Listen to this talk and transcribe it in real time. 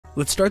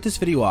Let's start this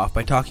video off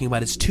by talking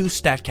about his two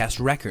StatCast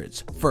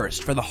records.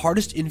 First, for the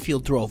hardest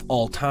infield throw of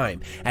all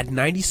time at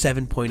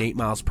 97.8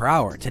 miles per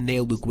hour to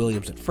nail Luke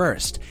Williams at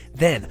first.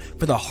 Then,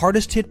 for the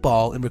hardest hit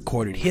ball in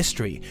recorded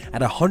history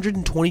at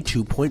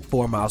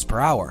 122.4 miles per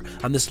hour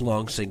on this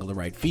long single to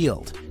right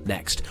field.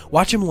 Next,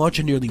 watch him launch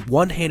a nearly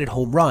one-handed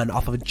home run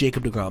off of a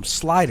Jacob deGrom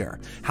slider.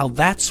 How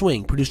that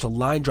swing produced a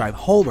line drive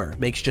homer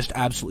makes just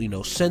absolutely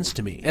no sense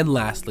to me. And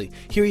lastly,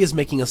 here he is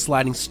making a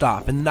sliding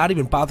stop and not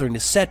even bothering to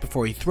set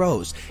before he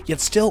throws, yet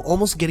still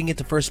almost getting it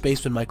to first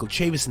baseman Michael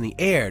Chavis in the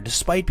air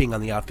despite being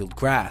on the outfield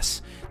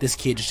grass. This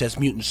kid just has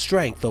mutant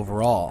strength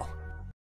overall.